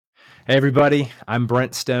Hey, everybody. I'm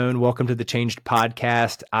Brent Stone. Welcome to the Changed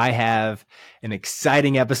Podcast. I have an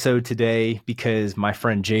exciting episode today because my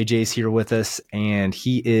friend JJ is here with us, and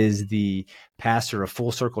he is the pastor of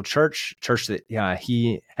Full Circle Church that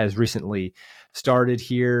he has recently started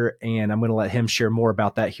here. And I'm going to let him share more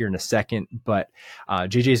about that here in a second. But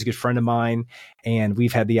JJ is a good friend of mine, and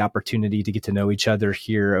we've had the opportunity to get to know each other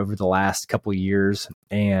here over the last couple of years.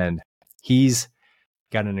 And he's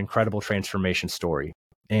got an incredible transformation story.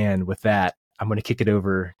 And with that, I'm going to kick it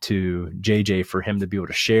over to JJ for him to be able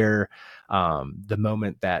to share the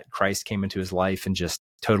moment that Christ came into his life and just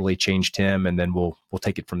totally changed him. And then we'll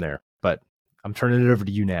take it from there. But I'm turning it over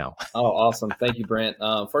to you now. Oh, awesome. Thank you, Brent.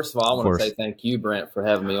 First of all, I want to say thank you, Brent, for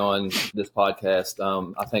having me on this podcast.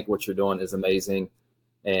 I think what you're doing is amazing.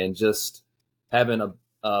 And just having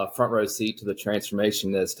a front row seat to the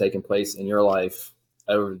transformation that's taken place in your life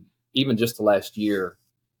over even just the last year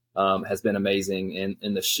has been amazing,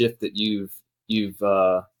 and the shift that you've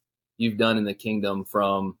done in the kingdom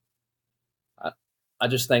from, I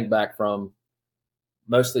just think back from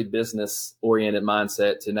mostly business oriented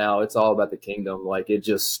mindset to now it's all about the kingdom. Like it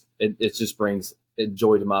just brings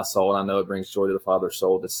joy to my soul. And I know it brings joy to the Father's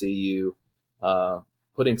soul to see you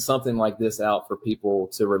putting something like this out for people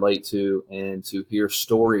to relate to and to hear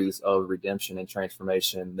stories of redemption and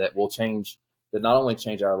transformation that will change, that not only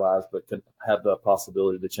change our lives, but could have the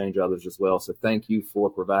possibility to change others as well. So thank you for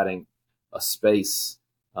providing a space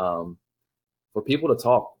for people to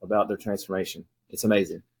talk about their transformation. It's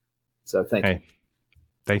amazing. So thank you.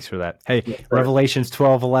 Thanks for that. Hey, yeah, Revelations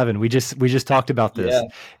 12:11. We just talked about this.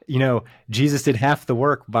 Yeah. Jesus did half the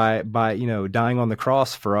work by dying on the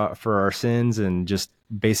cross for our sins and just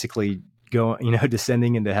basically going,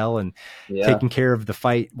 descending into hell and taking care of the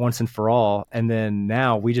fight once and for all. And then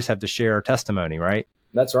now we just have to share our testimony, right?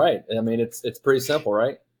 That's right. I mean, it's pretty simple,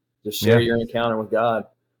 right? Just share your encounter with God.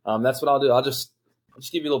 That's what I'll do. I'll just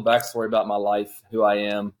give you a little backstory about my life, who I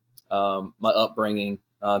am, my upbringing,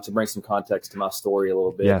 to bring some context to my story a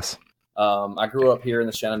little bit. Yes. I grew up here in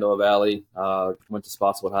the Shenandoah Valley, went to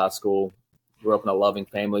Spotswood High School, grew up in a loving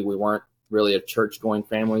family. We weren't really a church-going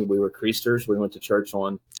family. We were Creasters. We went to church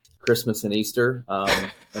on Christmas and Easter.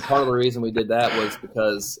 And part of the reason we did that was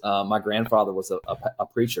because my grandfather was a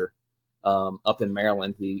preacher up in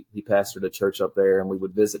Maryland. He pastored a church up there, and we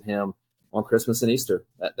would visit him on Christmas and Easter.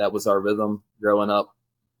 That was our rhythm growing up.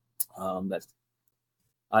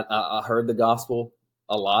 I heard the gospel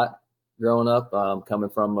a lot growing up,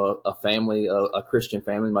 coming from a family, a Christian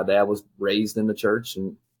family. My dad was raised in the church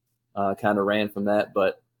and kind of ran from that.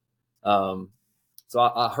 But so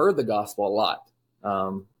I heard the gospel a lot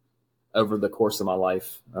over the course of my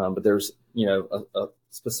life. But there's, a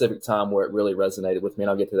specific time where it really resonated with me, and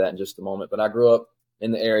I'll get to that in just a moment. But I grew up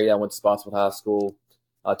in the area. I went to Spotswood High School.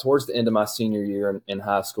 Towards the end of my senior year in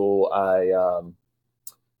high school, I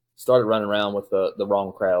started running around with the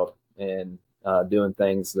wrong crowd and doing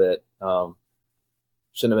things that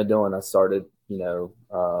shouldn't have been doing. I started,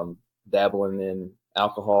 dabbling in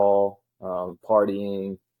alcohol,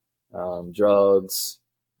 partying, drugs,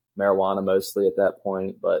 marijuana mostly at that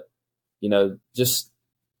point. But, just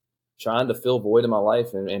trying to fill void in my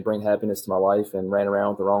life and bring happiness to my life, and ran around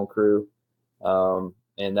with the wrong crew.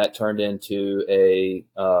 And that turned into a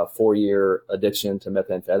 4-year addiction to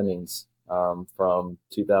methamphetamines from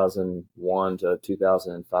 2001 to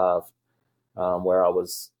 2005. Where I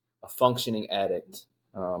was a functioning addict.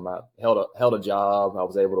 I held a job. I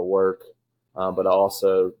was able to work, but I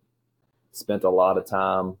also spent a lot of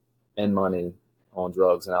time and money on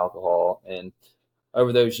drugs and alcohol. And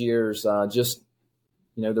over those years,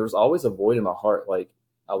 there was always a void in my heart. Like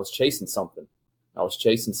I was chasing something. I was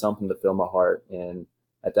chasing something to fill my heart. And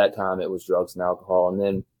at that time, it was drugs and alcohol. And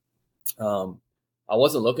then I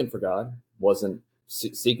wasn't looking for God, wasn't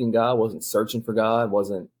seeking God, wasn't searching for God,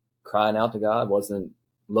 wasn't crying out to God, wasn't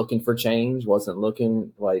looking for change, wasn't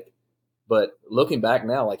looking but looking back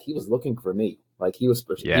now, like he was looking for me, like he was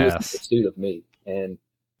in pursuit of me. And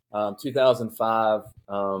 2005,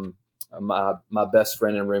 my best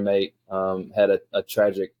friend and roommate had a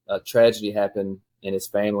tragedy happen in his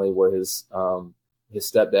family where his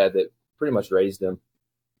stepdad that pretty much raised him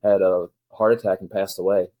had a heart attack and passed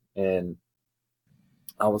away. And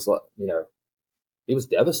I was like, he was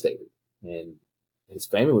devastated, and his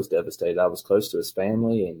family was devastated. I was close to his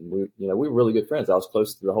family, and we were really good friends. I was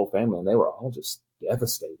close to the whole family, and they were all just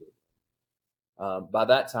devastated. By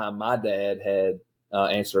that time, my dad had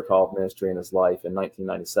answered a call of ministry in his life in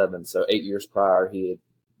 1997. So 8 years prior, he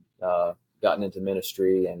had gotten into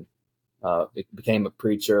ministry and became a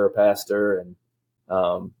preacher, a pastor. And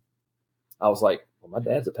I was like, well, my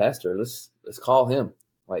dad's a pastor. Let's call him.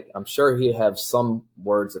 Like, I'm sure he'd have some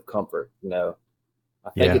words of comfort, you know.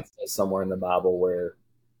 I think Yeah. it says somewhere in the Bible where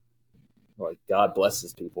like God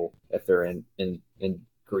blesses people if they're in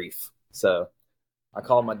grief. So I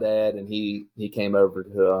called my dad, and he came over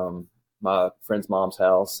to my friend's mom's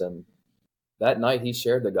house, and that night he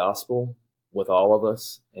shared the gospel with all of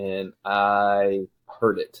us, and I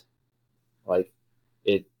heard it. Like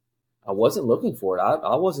it, I wasn't looking for it.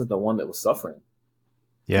 I wasn't the one that was suffering.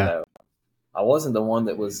 You Yeah. know, I wasn't the one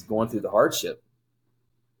that was going through the hardship,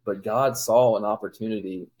 but God saw an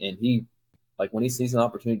opportunity, and he, like when he sees an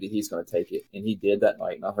opportunity, he's going to take it. And he did that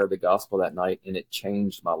night. And I heard the gospel that night, and it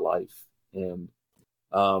changed my life. And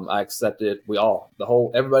I accepted,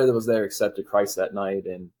 everybody that was there accepted Christ that night.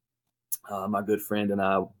 And my good friend and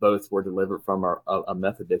I both were delivered from a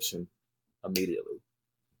meth addiction immediately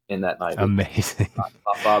in that night. Amazing.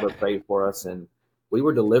 My father prayed for us, and we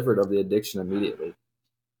were delivered of the addiction immediately.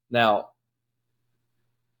 Now,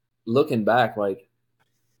 looking back, like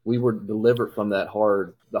we were delivered from the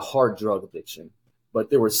hard drug addiction, but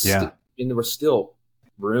there was Yeah. there was still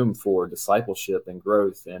room for discipleship and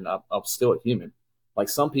growth. And I'm still a human. Like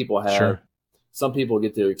some people Sure.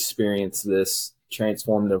 get to experience this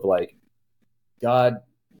transformative, like God,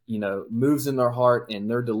 moves in their heart and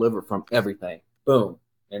they're delivered from everything. Boom.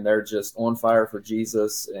 And they're just on fire for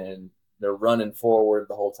Jesus and they're running forward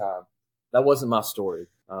the whole time. That wasn't my story.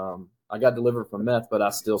 I got delivered from meth, but I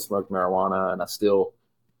still smoked marijuana and I still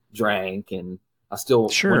drank and I still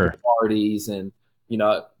went Sure. to parties and,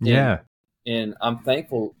 Yeah. and I'm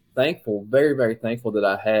thankful, very, very thankful that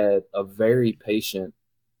I had a very patient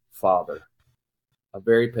father, a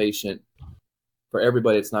very patient. For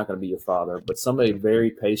everybody, it's not going to be your father, but somebody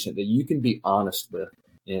very patient that you can be honest with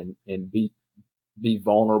and be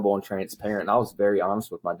vulnerable and transparent. And I was very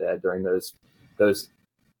honest with my dad during those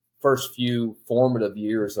first few formative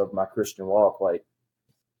years of my Christian walk. Like,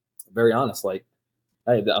 very honest. Like,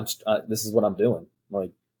 hey, this is what I'm doing.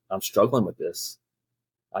 Like, I'm struggling with this.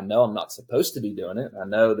 I know I'm not supposed to be doing it. I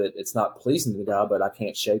know that it's not pleasing to God, but I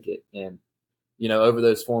can't shake it. And over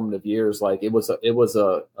those formative years, like it was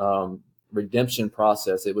a redemption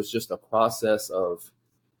process. It was just a process of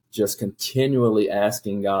just continually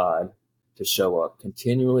asking God to show up,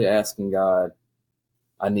 continually asking God,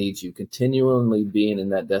 I need you, continually being in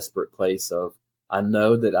that desperate place of, I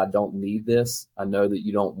know that I don't need this. I know that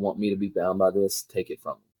you don't want me to be bound by this. Take it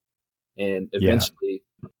from me. And Yeah. eventually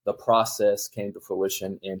the process came to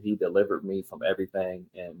fruition and he delivered me from everything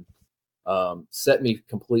and set me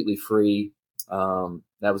completely free.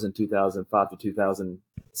 That was in 2005 to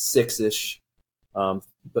 2006 ish.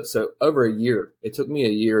 But so over a year, it took me a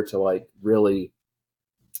year to like really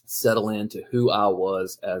settle into who I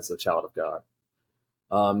was as a child of God.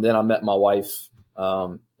 Then I met my wife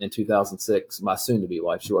in 2006, my soon to be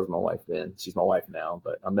wife. She wasn't my wife then. She's my wife now,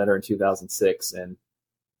 but I met her in 2006. And,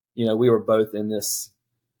 we were both in this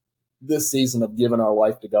season of giving our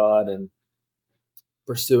life to God and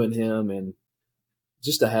pursuing him and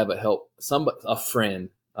just to have a friend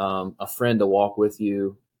to walk with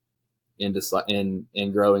you in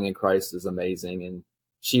growing in Christ is amazing. And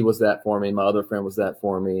she was that for me. My other friend was that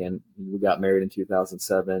for me. And we got married in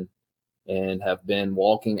 2007 and have been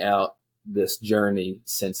walking out this journey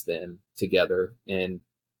since then together. And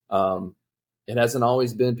it hasn't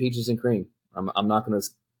always been peaches and cream. I'm not going to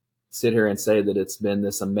sit here and say that it's been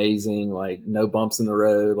this amazing, like no bumps in the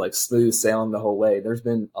road, like smooth sailing the whole way. There's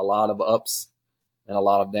been a lot of ups and a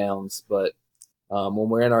lot of downs, but when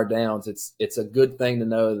we're in our downs, it's a good thing to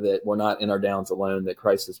know that we're not in our downs alone, that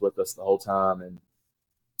Christ is with us the whole time. And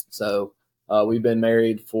so we've been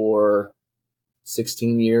married for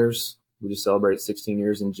 16 years. We just celebrated 16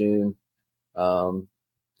 years in June.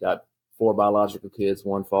 Got 4 biological kids,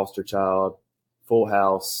 1 foster child, full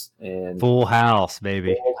house, Full house,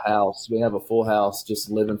 baby. full house. We have a full house, just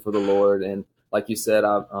living for the Lord. And like you said,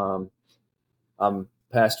 I'm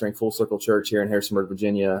pastoring Full Circle Church here in Harrisonburg,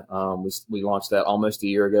 Virginia. We launched that almost a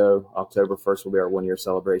year ago. October 1st will be our 1-year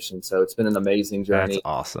celebration. So it's been an amazing journey. That's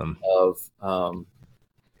awesome. Of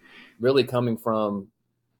really coming from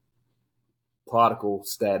prodigal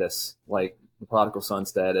status, like the prodigal son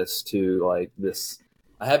status, to like this.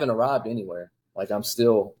 I haven't arrived anywhere. Like I'm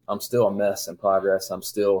still a mess in progress. I'm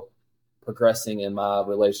still progressing in my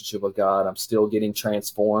relationship with God. I'm still getting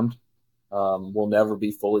transformed. We'll never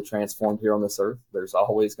be fully transformed here on this earth. There's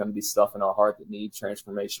always going to be stuff in our heart that needs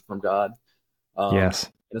transformation from God. Yes.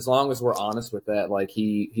 And as long as we're honest with that, like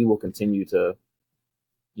he will continue to,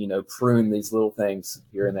 prune these little things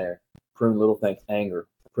here and there, prune little things, anger,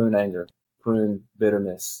 prune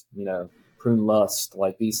bitterness, prune lust,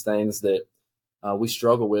 like these things that we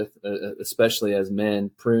struggle with, especially as men,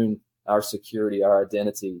 prune our security, our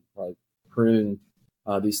identity, like prune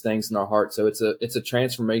these things in our heart. So it's a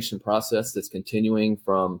transformation process that's continuing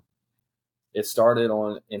from. It started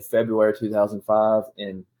in February 2005,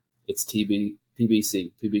 and it's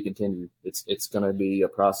TBC, to be continued. It's going to be a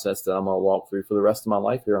process that I'm going to walk through for the rest of my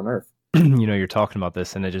life here on earth. You're talking about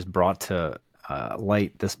this, and it just brought to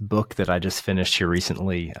light this book that I just finished here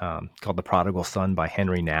recently, called The Prodigal Son by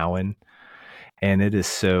Henry Nouwen, and it is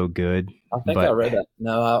so good. I think I read that.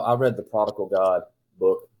 No, I read the Prodigal God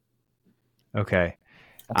book. Okay,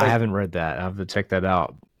 I haven't read that. I have to check that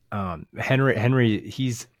out. Henry,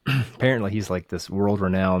 he's apparently he's like this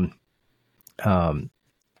world-renowned. I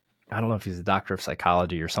don't know if he's a doctor of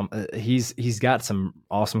psychology or something. He's got some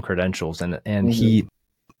awesome credentials, and mm-hmm.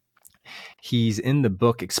 He's in the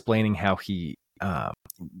book explaining how he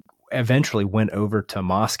eventually went over to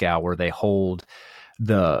Moscow, where they hold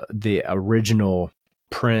the original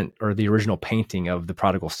print or the original painting of the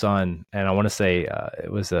Prodigal Son. And I want to say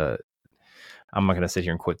it was I'm not going to sit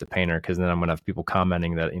here and quote the painter, because then I'm going to have people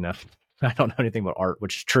commenting that, I don't know anything about art,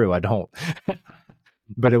 which is true. I don't.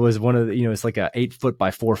 But it was one of the, it's like a 8 foot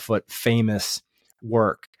by 4 foot famous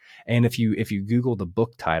work. And if you Google the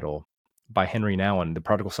book title by Henry Nouwen, The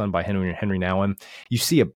Prodigal Son by Henry Nouwen, you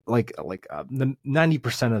see the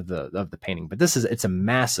 90% of the painting. But it's a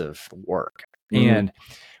massive work. Mm-hmm. And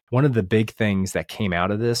one of the big things that came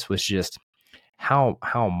out of this was just how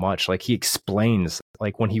much, like, he explains,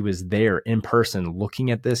 like, when he was there in person looking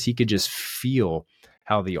at this, he could just feel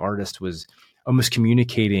how the artist was almost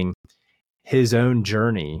communicating his own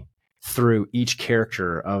journey through each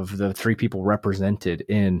character of the 3 people represented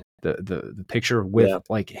in the picture, with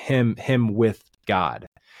like him with God,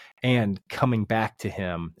 and coming back to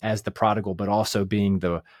him as the prodigal, but also being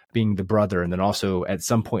the brother, and then also at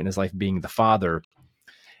some point in his life being the father.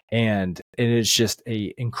 And it's just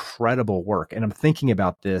a incredible work. And I'm thinking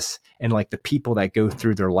about this and like the people that go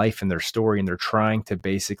through their life and their story, and they're trying to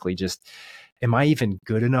basically just, am I even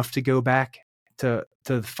good enough to go back to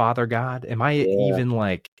Father God? Am I even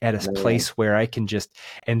like at a place where I can just,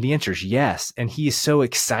 and the answer is yes. And he is so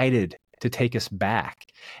excited to take us back,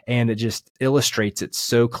 and it just illustrates it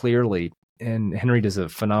so clearly. And Henry does a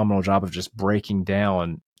phenomenal job of just breaking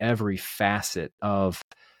down every facet of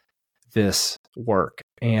this work.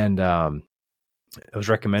 And it was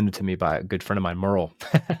recommended to me by a good friend of mine, Merle,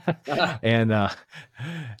 and a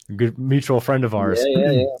good mutual friend of ours.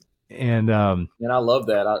 Yeah. And I love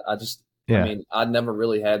that. I mean, I'd never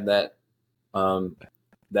really had that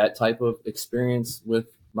that type of experience with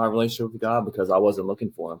my relationship with God, because I wasn't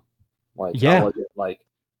looking for him.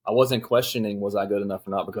 I wasn't questioning, was I good enough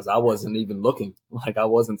or not, because I wasn't even looking. Like, I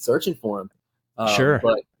wasn't searching for him. Sure.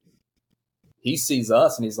 But he sees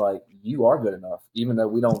us and he's like, you are good enough, even though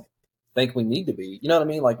we don't think we need to be. You know what I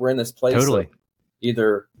mean? Like, we're in this place totally. Of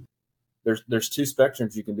either there's 2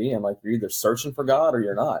 spectrums you can be in. Like, you're either searching for God or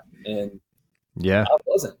you're not. And I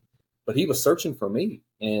wasn't, but he was searching for me.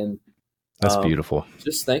 And that's beautiful.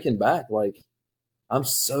 Just thinking back, like, I'm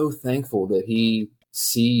so thankful that he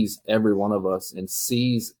sees every one of us and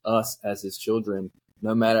sees us as his children,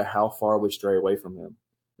 no matter how far we stray away from him,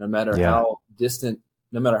 no matter how distant,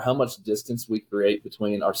 no matter how much distance we create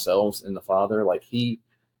between ourselves and the Father. Like, he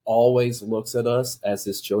always looks at us as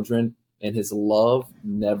his children, and his love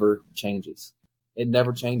never changes. It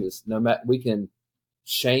never changes. No matter, we can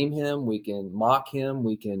shame him, we can mock him,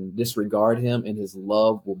 we can disregard him, and his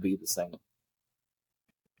love will be the same.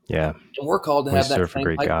 Yeah. And we're called to have that same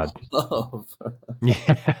great type God. of love.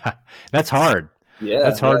 Yeah. That's hard. Yeah.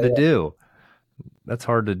 That's hard to do. That's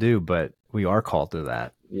hard to do, but we are called to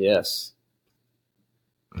that. Yes.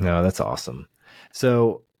 No, that's awesome.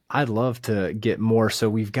 So I'd love to get more. So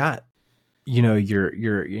we've got,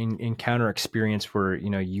 your encounter experience where,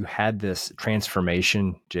 you had this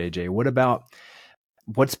transformation, JJ.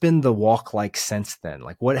 What's been the walk like since then?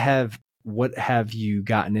 Like, what have you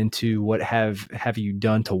gotten into? What have you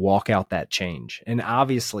done to walk out that change? And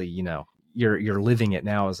obviously, you're living it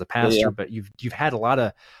now as a pastor, but you've had a lot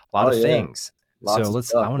of things. I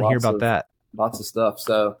want to hear about that. Lots of stuff.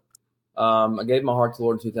 So, I gave my heart to the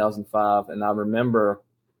Lord in 2005, and I remember,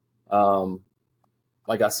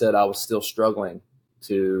 like I said, I was still struggling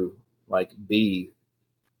to be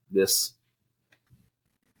this.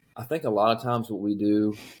 I think a lot of times what we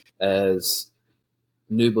do as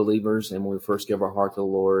new believers, and when we first give our heart to the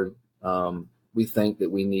Lord, we think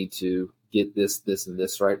that we need to get this, and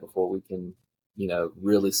this right before we can,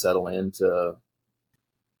 really settle into,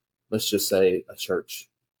 let's just say, a church,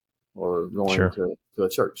 or going to a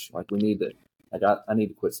church. Like, we need to, I need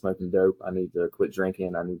to quit smoking dope. I need to quit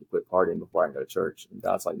drinking. I need to quit partying before I can go to church. And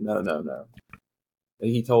God's like, no.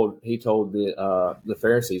 He told the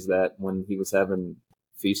Pharisees that when he was having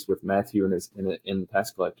feast with Matthew and in the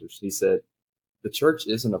tax collectors, he said, "The church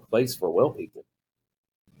isn't a place for well people.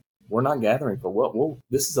 We're not gathering for well.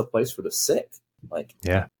 This is a place for the sick. Like,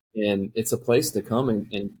 Yeah. and it's a place to come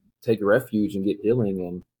and take refuge and get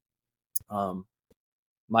healing." And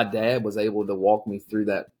my dad was able to walk me through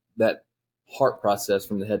that heart process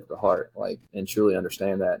from the head to the heart, like, and truly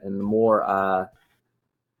understand that. And the more I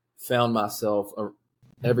found myself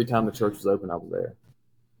every time the church was open, I was there.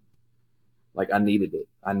 Like, I needed it.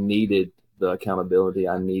 I needed the accountability.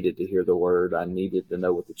 I needed to hear the word. I needed to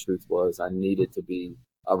know what the truth was. I needed to be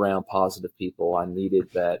around positive people. I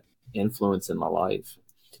needed that influence in my life.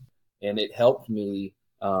 And it helped me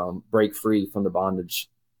break free from the bondage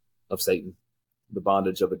of Satan, the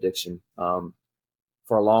bondage of addiction.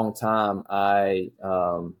 For a long time, I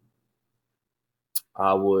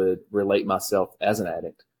would relate myself as an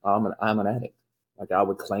addict. I'm an addict. Like, I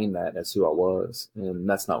would claim that as who I was, and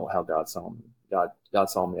that's not how God saw me. God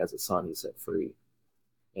saw me as a son He set free.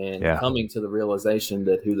 And coming to the realization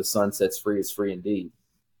that who the Son sets free is free indeed.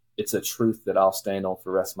 It's a truth that I'll stand on for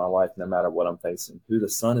the rest of my life, no matter what I'm facing. Who the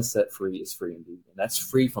Son is set free is free indeed. And that's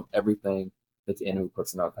free from everything that the enemy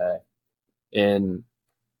puts in our path. And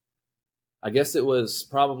I guess it was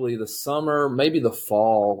probably the summer, maybe the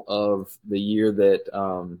fall of the year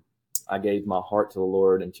that I gave my heart to the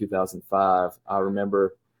Lord in 2005. I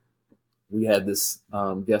remember we had this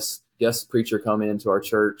guest preacher come into our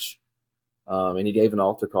church, and he gave an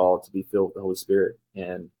altar call to be filled with the Holy Spirit.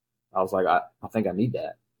 And I was like, I think I need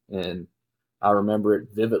that. And I remember it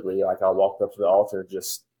vividly. Like, I walked up to the altar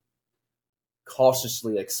just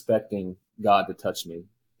cautiously expecting God to touch me,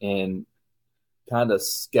 and kind of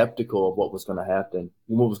skeptical of what was going to happen.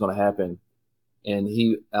 And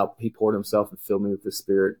he poured himself and filled me with the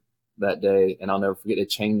Spirit that day. And I'll never forget, it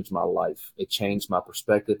changed my life. It changed my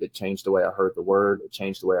perspective. It changed the way I heard the word. It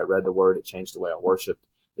changed the way I read the word. It changed the way I worshiped.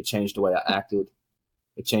 It changed the way I acted.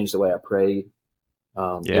 It changed the way I prayed.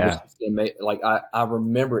 I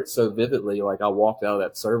remember it so vividly. Like, I walked out of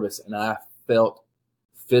that service and I felt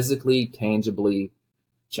physically, tangibly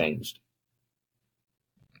changed.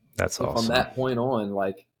 That's awesome. From that point on,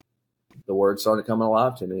 like, the word started coming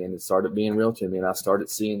alive to me, and it started being real to me, and I started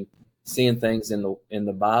seeing things in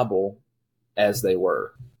the Bible as they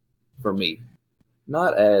were for me,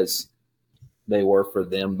 not as they were for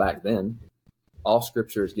them back then. All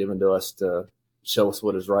Scripture is given to us to show us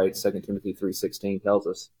what is right. 2 Timothy 3:16 tells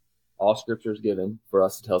us all Scripture is given for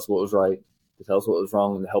us to tell us what was right, to tell us what was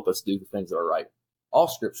wrong, and to help us do the things that are right. All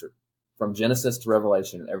Scripture, from Genesis to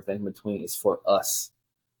Revelation and everything in between, is for us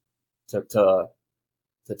to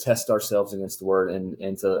test ourselves against the word,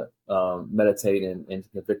 and to meditate and to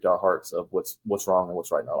convict our hearts of what's wrong and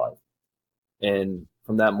what's right in our life. And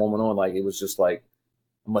from that moment on, like, it was just like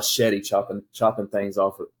a machete chopping things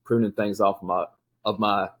off, pruning things off of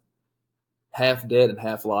my half dead and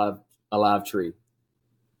half alive tree.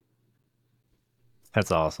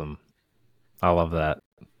 That's awesome. I love that.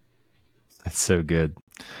 That's so good.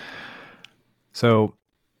 So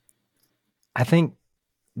I think,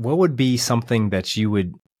 what would be something that you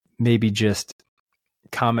would maybe just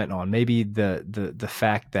comment on? Maybe the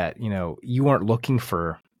fact that, you weren't looking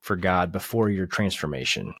for God before your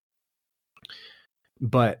transformation,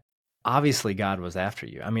 but obviously God was after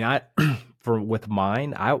you. I mean, with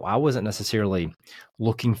mine, I wasn't necessarily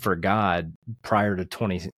looking for God prior to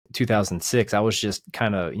 2006. I was just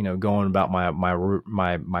kind of, going about my route,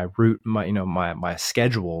 my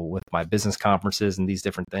schedule with my business conferences and these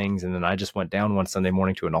different things. And then I just went down one Sunday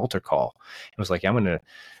morning to an altar call. It was like, I'm going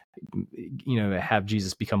to, have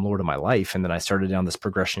Jesus become Lord of my life. And then I started down this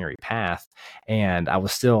progressionary path, and I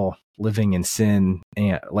was still living in sin,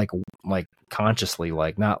 and like consciously,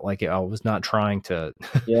 like, not like I was not trying to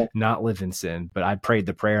not live in sin, but I prayed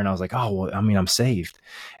the prayer and I was like, oh, well, I mean, I'm saved.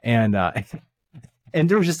 And, and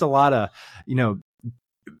there was just a lot of,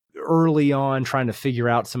 early on trying to figure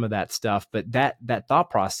out some of that stuff, but that thought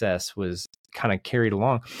process was kind of carried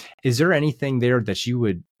along. Is there anything there that you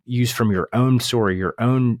would use from your own story, your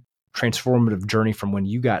own transformative journey from when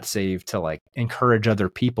you got saved, to like encourage other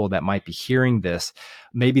people that might be hearing this?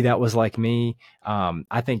 Maybe that was like me.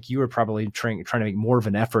 I think you were probably trying to make more of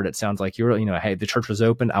an effort. It sounds like you were, hey, the church was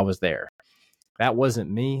open, I was there. That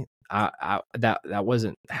wasn't me. That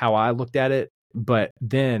wasn't how I looked at it. But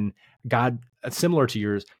then God, similar to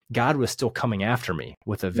yours, God was still coming after me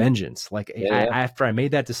with a vengeance. Like, after I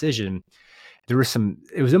made that decision, there was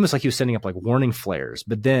it was almost like he was sending up like warning flares.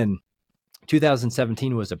 But then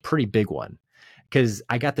 2017 was a pretty big one. because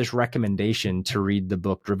I got this recommendation to read the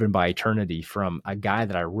book Driven by Eternity from a guy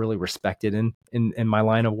that I really respected in my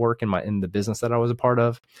line of work, in the business that I was a part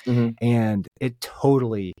of. Mm-hmm. And it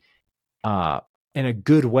totally, in a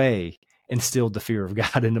good way, instilled the fear of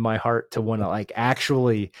God into my heart to want to like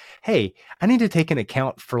actually, hey, I need to take an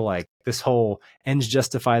account for like this whole ends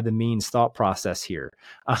justify the means thought process here.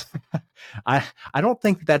 I don't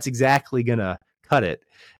think that's exactly gonna cut it.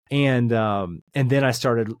 And then I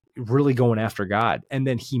started really going after God, and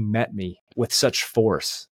then He met me with such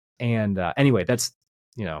force. And anyway, that's,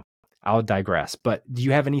 I'll digress. But do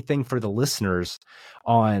you have anything for the listeners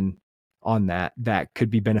on that could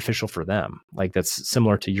be beneficial for them, like that's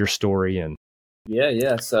similar to your story? And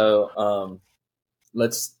Yeah. So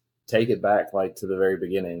let's take it back like to the very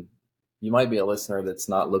beginning. You might be a listener that's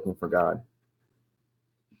not looking for God.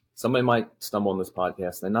 Somebody might stumble on this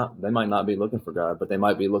podcast. They might not be looking for God, but they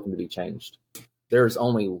might be looking to be changed. There's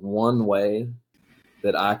only one way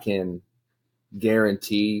that I can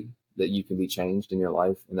guarantee that you can be changed in your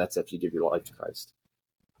life, and that's if you give your life to Christ.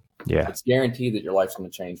 yeah, It's guaranteed that your life's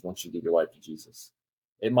going to change once you give your life to Jesus.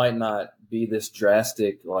 It might not be this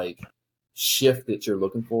drastic like shift that you're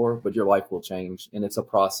looking for, but your life will change, and it's a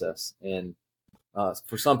process. And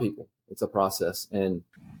for some people, it's a process. And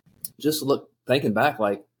just thinking back,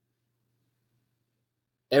 like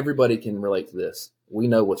everybody can relate to this. We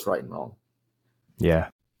know what's right and wrong. yeah,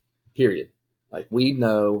 Period. Like we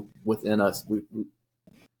know within us,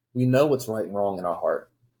 we know what's right and wrong in our heart.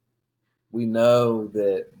 We know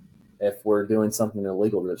that if we're doing something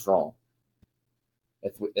illegal, that it's wrong.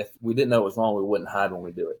 If we didn't know it was wrong, we wouldn't hide when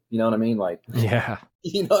we do it. You know what I mean? Like, yeah,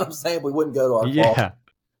 you know what I'm saying? We wouldn't go to our yeah, closet.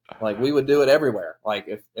 Like we would do it everywhere. Like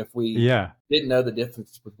if we yeah, didn't know the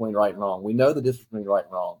difference between right and wrong, we know the difference between right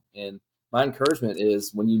and wrong. And my encouragement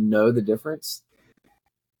is when you know the difference,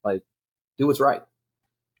 like do what's right.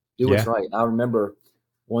 Do what's right. I remember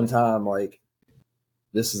one time, like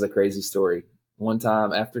this is a crazy story. One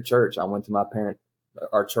time after church, I went to my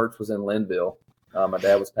our church was in Linville. My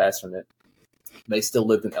dad was pastoring it. They still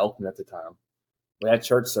lived in Elkton at the time. We had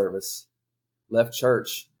church service, left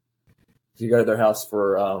church to go to their house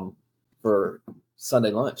for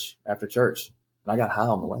Sunday lunch after church. And I got high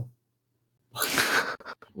on the way.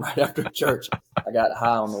 Right after church, I got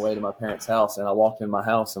high on the way to my parents' house, and I walked in my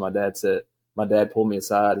house, and my dad pulled me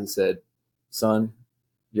aside. He said, "Son,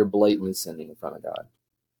 you're blatantly sinning in front of God."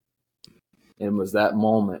 And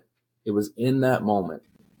it was in that moment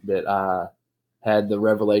that I had the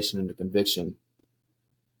revelation and the conviction.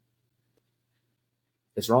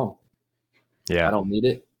 It's wrong. yeah, I don't need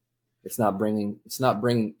it. It's not bringing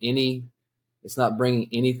anything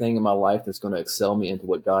in my life that's going to excel me into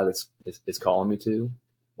what God is calling me to,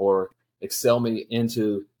 or excel me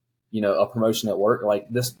into, a promotion at work. Like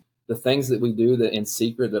the things that we do that in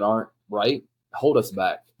secret that aren't right hold us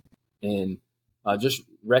back. And just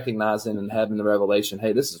recognizing and having the revelation,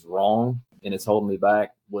 hey, this is wrong and it's holding me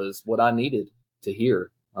back, was what I needed to hear.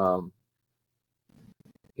 Can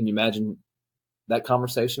you imagine that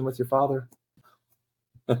conversation with your father?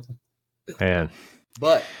 man,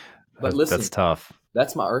 But listen, that's tough.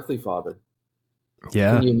 that's my earthly father.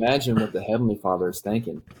 Yeah, Can you imagine what the heavenly Father is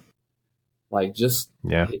thinking? Like, just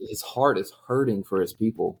his heart is hurting for his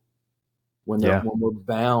people when we're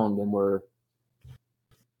bound, and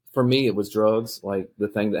for me, it was drugs, like the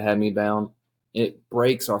thing that had me bound. It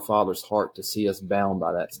breaks our Father's heart to see us bound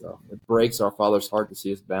by that stuff. It breaks our Father's heart to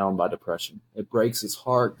see us bound by depression. It breaks his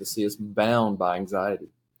heart to see us bound by anxiety.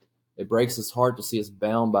 It breaks his heart to see us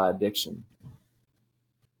bound by addiction.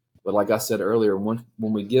 But like I said earlier, when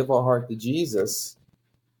we give our heart to Jesus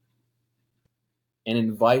and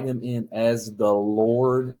invite him in as the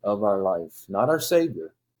Lord of our life, not our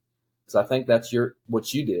Savior, because I think that's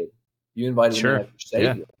what you did. You invited him in as your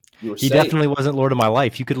Savior. Yeah. He definitely wasn't Lord of my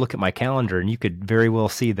life. You could look at my calendar and you could very well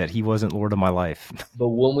see that he wasn't Lord of my life. But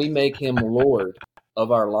when we make him Lord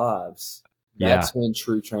of our lives, that's when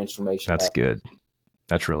true transformation happens. Good.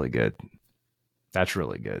 That's really good. That's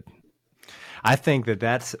really good. I think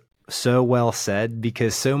that's so well said,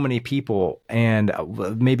 because so many people, and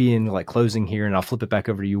maybe in like closing here, and I'll flip it back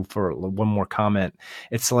over to you for one more comment.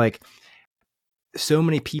 It's like, so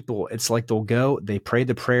many people, it's like they pray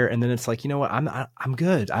the prayer, and then it's like, you know what, I'm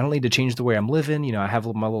good. I don't need to change the way I'm living. I have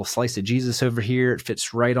my little slice of Jesus over here. It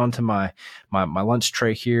fits right onto my lunch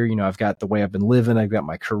tray here. I've got the way I've been living. I've got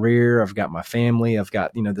my career. I've got my family. I've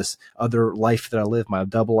got, this other life that I live, my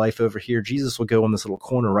double life over here. Jesus will go in this little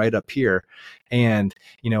corner right up here. And,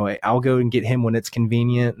 I'll go and get him when it's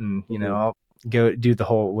convenient. And, I'll go do the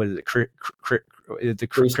whole, what is it? The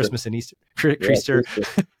Christmas and Easter.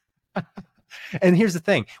 Creaster. And here's the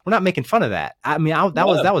thing, we're not making fun of that. I mean,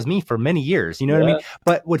 that was me for many years, you know what I mean?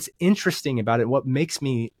 But what's interesting about it, what makes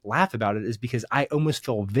me laugh about it, is because I almost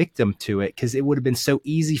feel victim to it, because it would have been so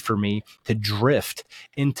easy for me to drift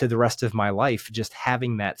into the rest of my life just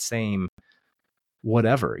having that same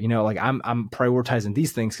whatever, you know, like I'm prioritizing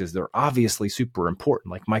these things because they're obviously super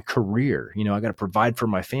important, like my career, you know, I got to provide for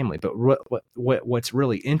my family. But what's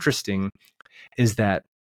really interesting is that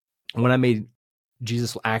when I made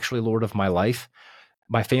Jesus actually Lord of my life,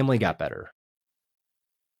 my family got better.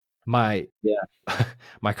 My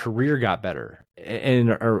my career got better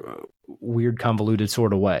in a weird, convoluted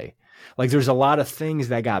sort of way. Like there's a lot of things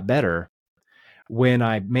that got better when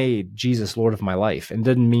I made Jesus Lord of my life. And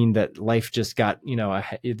didn't mean that life just got, you know,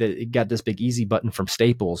 it got this big easy button from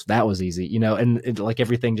Staples. That was easy, you know, and like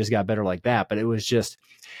everything just got better like that. But it was just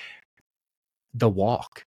the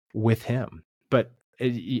walk with him. But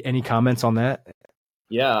any comments on that?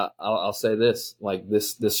 Yeah, I'll say this, like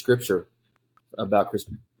this scripture about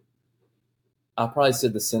Christmas. I probably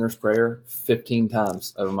said the sinner's prayer 15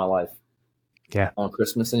 times over my life. Yeah. On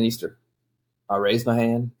Christmas and Easter. I raised my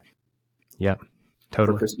hand. Yeah.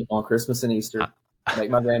 Totally. On Christmas and Easter. Make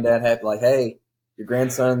my granddad happy. Like, hey, your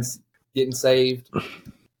grandson's getting saved.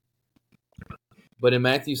 But in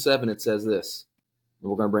Matthew 7, it says this. And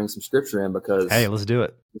we're going to bring some scripture in because hey, let's do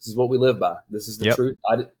it. This is what we live by. This is the truth.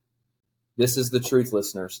 This is the truth,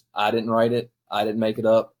 listeners. I didn't write it. I didn't make it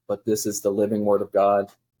up. But this is the living word of God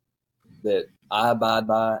that I abide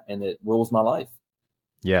by and it rules my life.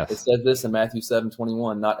 Yes. It says this in Matthew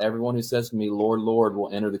 7:21. Not everyone who says to me, Lord, Lord,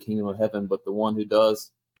 will enter the kingdom of heaven, but the one who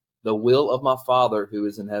does the will of my Father who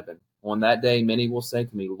is in heaven. On that day, many will say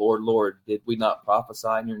to me, Lord, Lord, did we not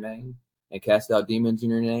prophesy in your name and cast out demons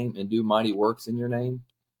in your name and do mighty works in your name?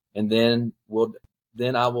 And then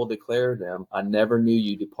I will declare them, I never knew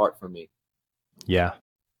you, depart from me. Yeah.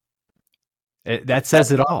 That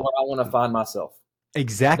says it all. Where I want to find myself.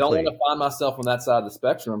 Exactly. I don't want to find myself on that side of the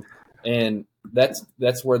spectrum. And that's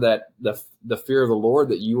where the fear of the Lord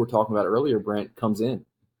that you were talking about earlier, Brent, comes in.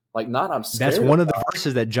 Like, not I'm scared. That's one of the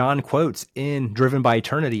verses that John quotes in Driven by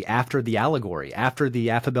Eternity after the allegory, after the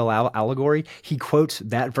affable allegory. He quotes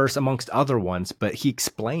that verse amongst other ones, but he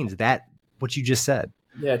explains that what you just said.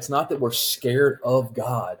 Yeah, it's not that we're scared of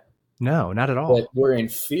God. No, not at all. But we're in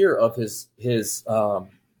fear of his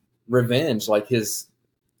revenge, like his.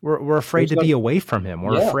 We're afraid to be away from him.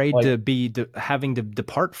 We're afraid to be having to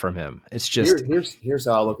depart from him. It's just here's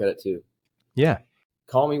how I look at it too. Yeah.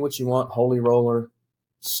 Call me what you want, holy roller,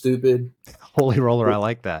 stupid. Holy roller, I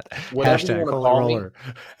like that. Hashtag holy roller.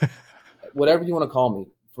 Whatever you want to call me,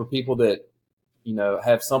 for people that, you know,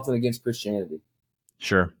 have something against Christianity.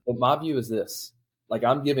 Sure. But my view is this. Like,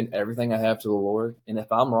 I'm giving everything I have to the Lord. And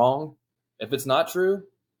if I'm wrong, if it's not true,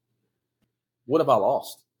 what have I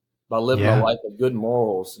lost? By living a life of good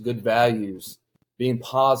morals, good values, being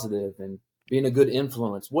positive and being a good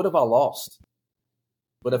influence. What have I lost?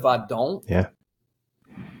 But if I don't,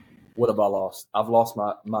 what have I lost? I've lost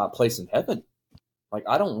my place in heaven. Like,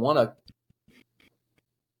 I don't want to.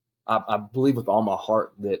 I believe with all my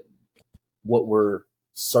heart that what we're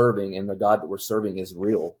serving and the God that we're serving is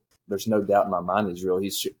real. There's no doubt in my mind it's real.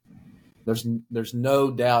 There's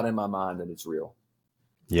no doubt in my mind that it's real.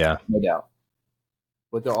 Yeah. No doubt.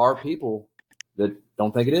 But there are people that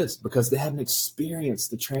don't think it is because they haven't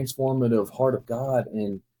experienced the transformative heart of God.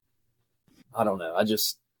 And I don't know.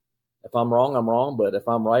 If I'm wrong, I'm wrong. But if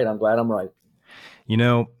I'm right, I'm glad I'm right. You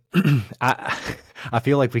know, I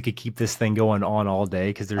feel like we could keep this thing going on all day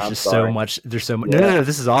because there's so much. There's so much. No.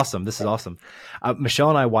 This is awesome. This is awesome. Michelle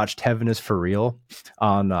and I watched Heaven is for Real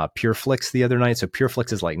on PureFlix the other night. So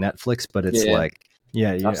PureFlix is like Netflix, but it's like.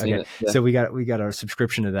 Yeah. Okay. So we got our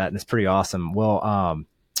subscription to that, and it's pretty awesome. Well,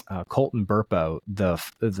 Colton Burpo,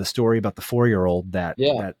 the story about the 4-year-old that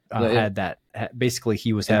had that. Basically,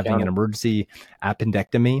 he was having an emergency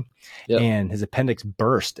appendectomy, and his appendix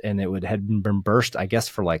burst, and had been burst, I guess,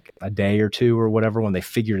 for like a day or two or whatever. When they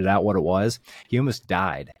figured it out what it was, he almost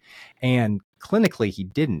died, and clinically he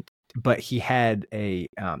didn't. But he had an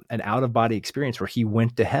out of body experience where he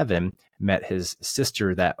went to heaven, met his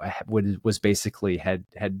sister that was basically had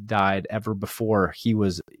died ever before he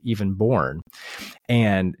was even born.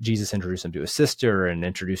 And Jesus introduced him to his sister and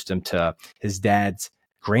introduced him to his dad's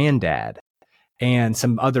granddad and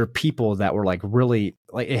some other people that were like really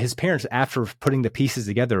like his parents. After putting the pieces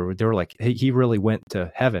together, they were like, he really went to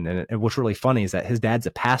heaven. And what's really funny is that his dad's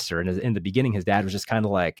a pastor. And in the beginning, his dad was just kind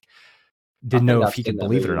of like, didn't know if he could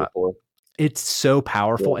believe it or not. It's so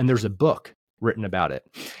powerful. And there's a book written about it.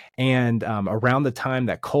 And around the time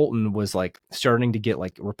that Colton was like starting to get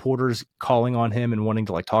like reporters calling on him and wanting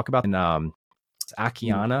to like talk about, and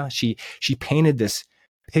Akiana. She painted this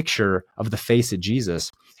picture of the face of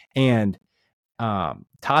Jesus, and Todd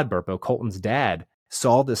Burpo, Colton's dad,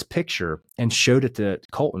 saw this picture and showed it to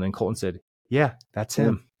Colton, and Colton said, "Yeah, that's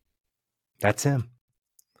him. That's him."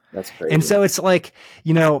 That's crazy. And so it's like,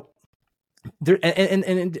 there,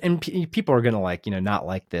 and people are going to like, not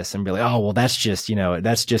like this and be like, oh, well, that's just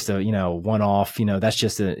a, one off, that's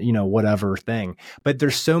just a, whatever thing. But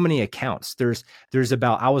there's so many accounts.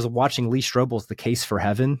 I was watching Lee Strobel's The Case for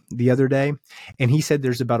Heaven the other day, and he said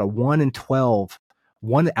there's about a 1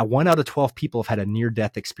 out of 12 people have had a near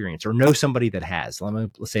death experience or know somebody that has.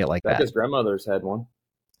 Let's say it like that. Becca's grandmother's had one.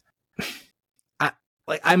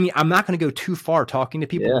 I'm not going to go too far talking to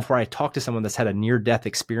people before I talk to someone that's had a near-death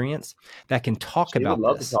experience that can talk about would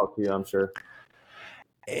love this. to talk to you, I'm sure.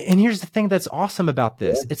 And here's the thing that's awesome about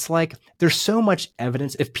this. Yeah. It's like there's so much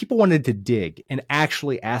evidence. If people wanted to dig and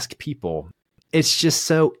actually ask people, it's just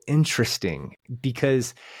so interesting,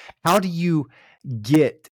 because how do you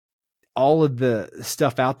get all of the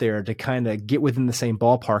stuff out there to kind of get within the same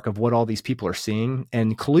ballpark of what all these people are seeing?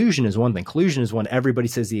 And collusion is one thing. Collusion is when everybody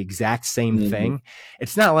says the exact same thing.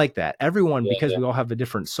 It's not like that. Everyone, because we all have a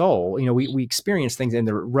different soul, we experience things and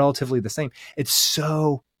they're relatively the same. It's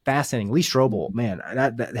so fascinating. Lee Strobel, man,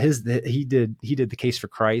 he did The Case for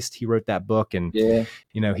Christ. He wrote that book, and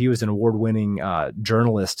he was an award-winning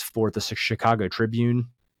journalist for the Chicago Tribune.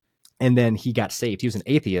 And then he got saved. He was an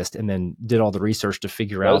atheist, and then did all the research to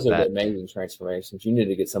figure out that. Those are amazing transformations. You need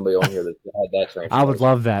to get somebody on here that had that transformation. I would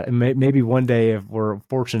love that. And maybe one day, if we're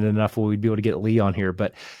fortunate enough, we'd be able to get Lee on here.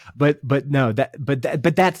 But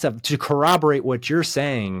that's to corroborate what you're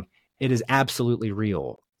saying. It is absolutely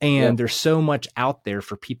real. And there's so much out there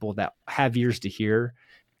for people that have ears to hear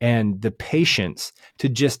and the patience to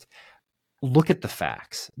just look at the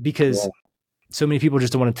facts, because so many people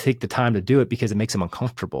just don't want to take the time to do it because it makes them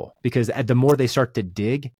uncomfortable. Because the more they start to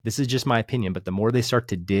dig, this is just my opinion, but the more they start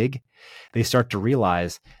to dig, they start to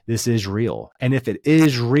realize this is real. And if it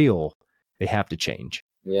is real, they have to change.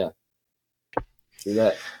 Yeah. Do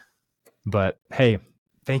that. But hey,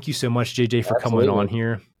 thank you so much, JJ, for coming on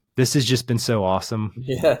here. This has just been so awesome.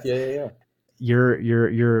 Yeah.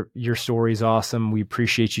 Your story is awesome. We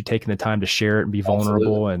appreciate you taking the time to share it and be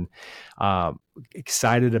vulnerable. And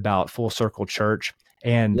excited about Full Circle Church.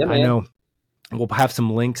 And I know we'll have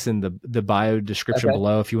some links in the bio description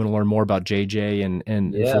below. If you want to learn more about JJ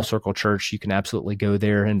and Full Circle Church, you can absolutely go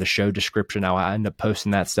there in the show description. I end up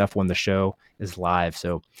posting that stuff when the show is live.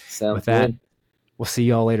 So with that, we'll see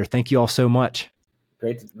y'all later. Thank you all so much.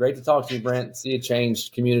 Great to talk to you, Brent. See you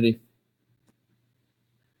changed community.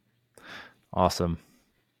 Awesome.